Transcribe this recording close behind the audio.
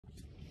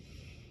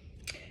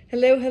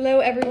Hello,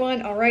 hello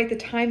everyone. All right, the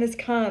time has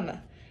come.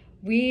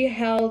 We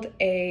held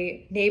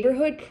a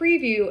neighborhood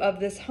preview of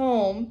this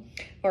home,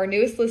 our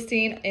newest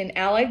listing in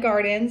Allied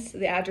Gardens.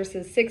 The address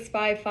is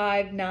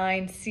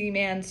 6559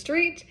 Seaman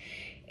Street.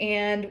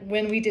 And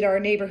when we did our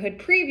neighborhood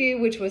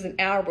preview, which was an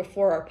hour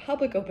before our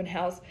public open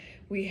house,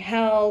 we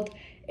held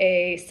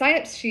a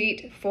sign-up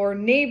sheet for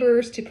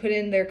neighbors to put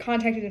in their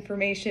contact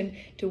information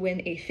to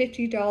win a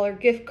 $50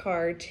 gift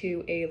card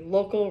to a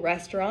local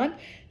restaurant,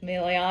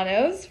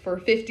 Miliano's, for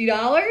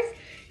 $50.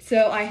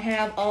 So I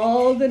have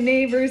all the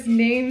neighbors'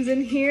 names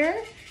in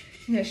here.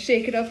 I'm gonna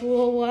shake it up a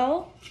little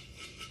while,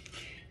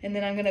 and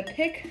then I'm gonna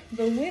pick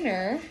the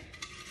winner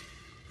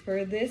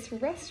for this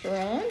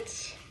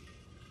restaurant.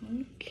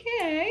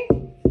 Okay.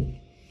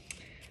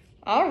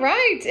 All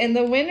right, and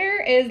the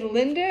winner is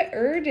Linda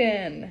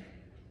Erden.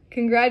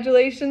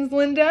 Congratulations,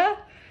 Linda.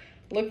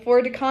 Look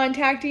forward to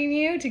contacting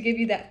you to give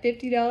you that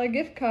 $50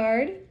 gift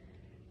card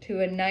to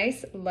a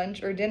nice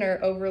lunch or dinner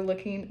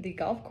overlooking the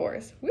golf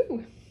course.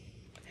 Woo!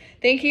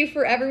 Thank you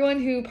for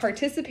everyone who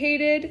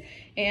participated,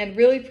 and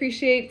really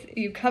appreciate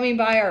you coming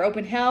by our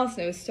open house.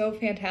 And it was so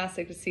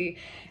fantastic to see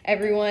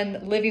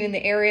everyone living in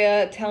the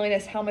area telling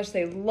us how much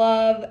they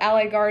love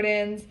Allied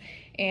Gardens,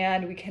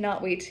 and we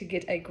cannot wait to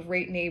get a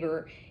great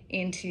neighbor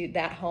into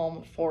that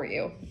home for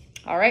you.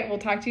 All right, we'll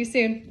talk to you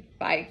soon.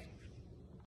 Bye.